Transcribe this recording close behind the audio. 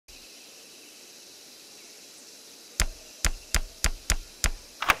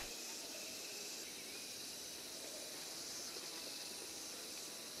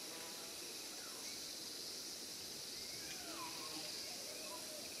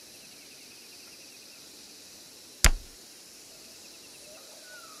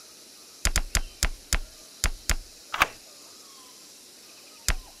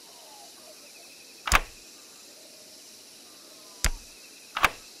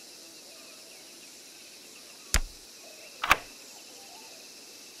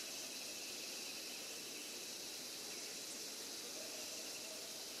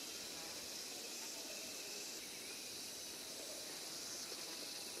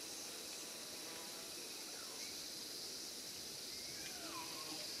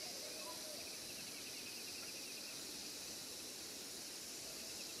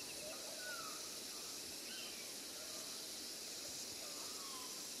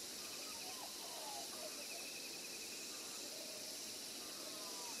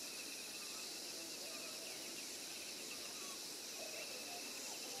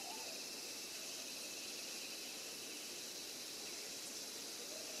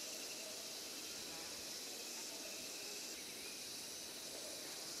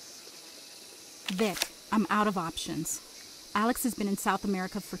Vic, I'm out of options. Alex has been in South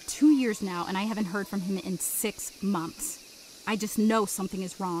America for 2 years now, and I haven't heard from him in 6 months. I just know something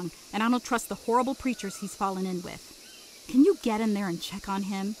is wrong, and I don't trust the horrible preachers he's fallen in with. Can you get in there and check on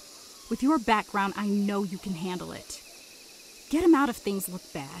him? With your background, I know you can handle it. Get him out if things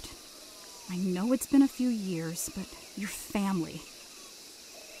look bad. I know it's been a few years, but your family.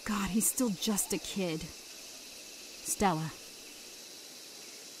 God, he's still just a kid. Stella.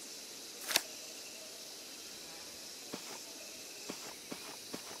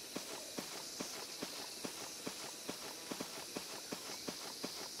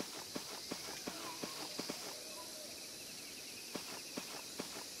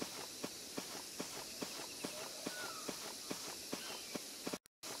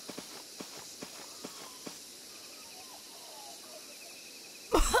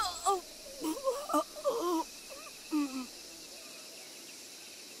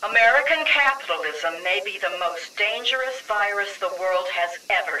 American capitalism may be the most dangerous virus the world has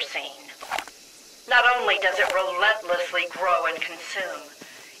ever seen. Not only does it relentlessly grow and consume,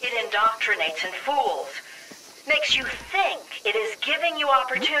 it indoctrinates and fools, makes you think it is giving you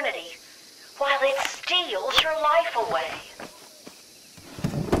opportunity, while it steals your life away.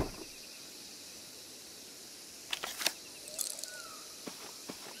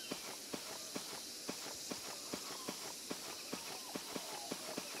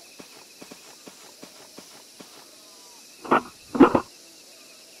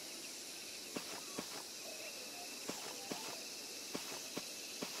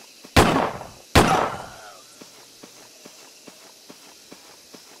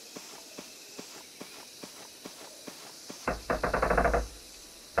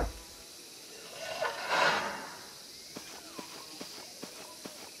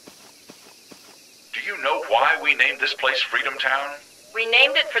 Why we named this place Freedom Town? We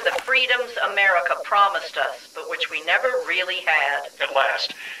named it for the freedoms America promised us, but which we never really had. At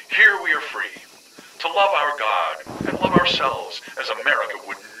last, here we are free, to love our God and love ourselves as America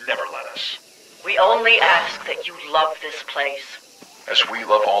would never let us. We only ask that you love this place. As we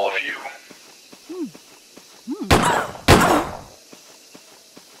love all of you.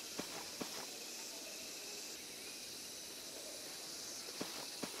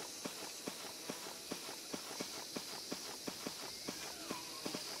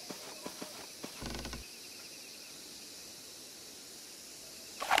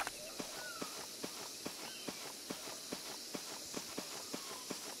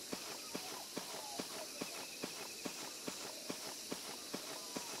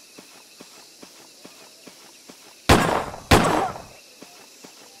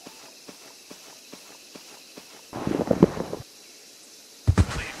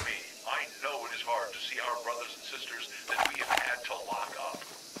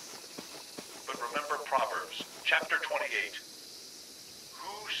 Chapter 28.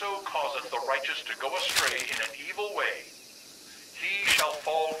 Whoso causeth the righteous to go astray in an evil way, he shall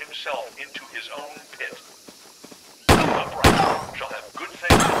fall himself into his own pit. The upright shall have good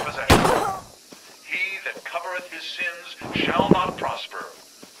things in possession. He that covereth his sins shall not prosper,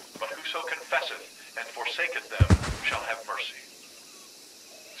 but whoso confesseth and forsaketh them shall have mercy.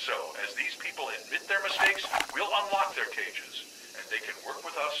 So, as these people admit their mistakes, we'll unlock their cages, and they can work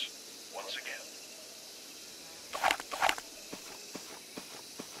with us once again.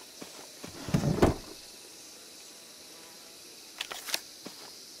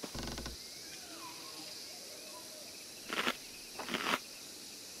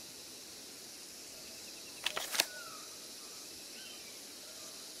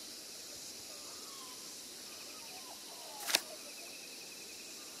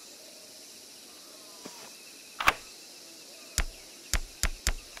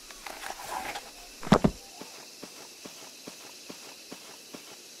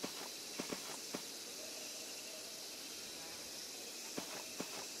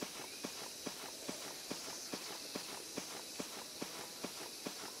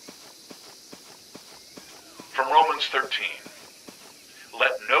 From Romans 13,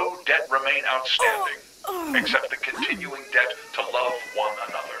 let no debt remain outstanding, except the continuing debt to love one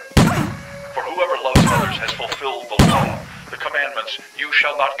another. For whoever loves others has fulfilled the law. The commandments, you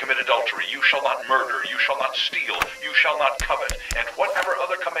shall not commit adultery, you shall not murder, you shall not steal, you shall not covet, and whatever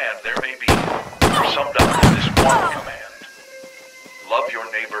other command there may be, are summed up in this one command. Love your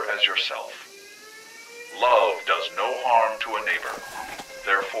neighbor as yourself. Love does no harm to a neighbor.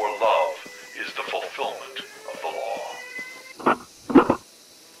 Therefore, love is the fulfillment of the law.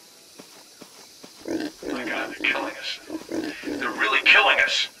 My God, they're killing us. They're really killing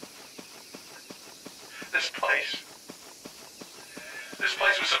us. This place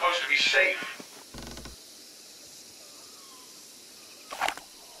was supposed to be safe.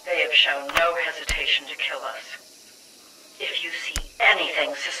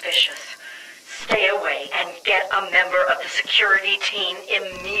 anything suspicious, stay away and get a member of the security team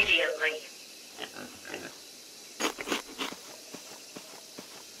immediately.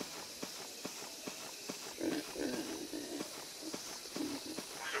 With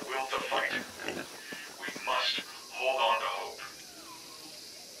the will to fight, we must hold on to hope.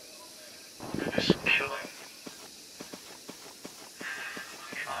 This killing.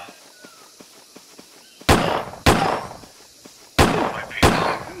 My people.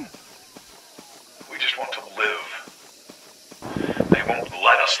 We just want to live. They won't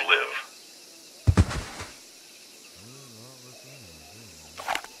let us live.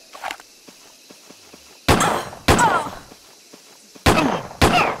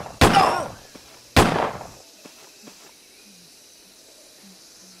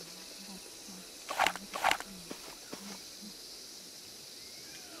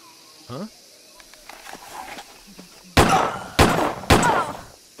 Huh?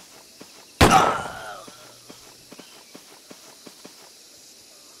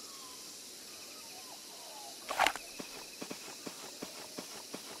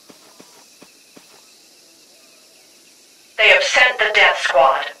 They have sent the death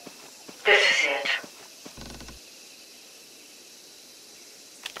squad. This is it.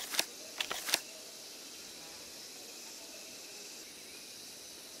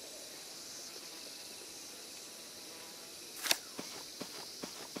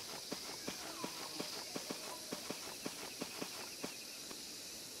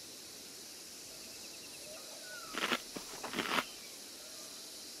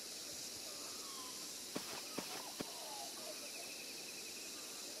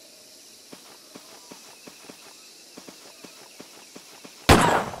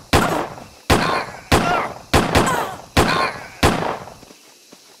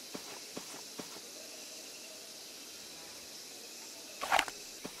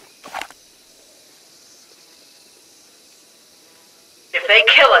 If they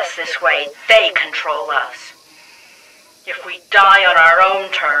kill us this way, they control us. If we die on our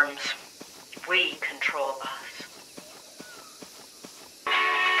own terms, we control us.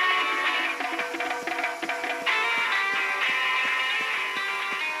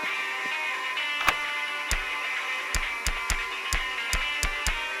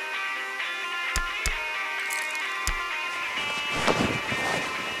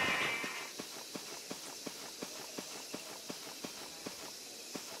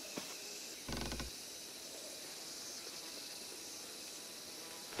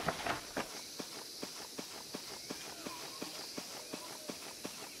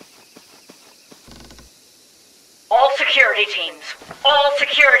 All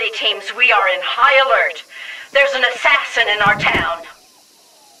security teams, we are in high alert. There's an assassin in our town.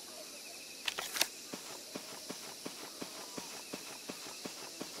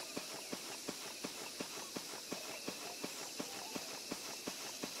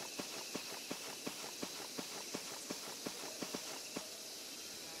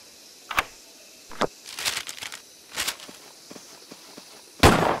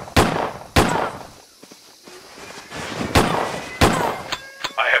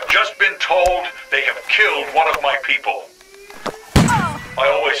 Just been told they have killed one of my people. I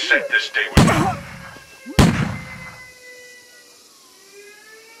always said this day would come.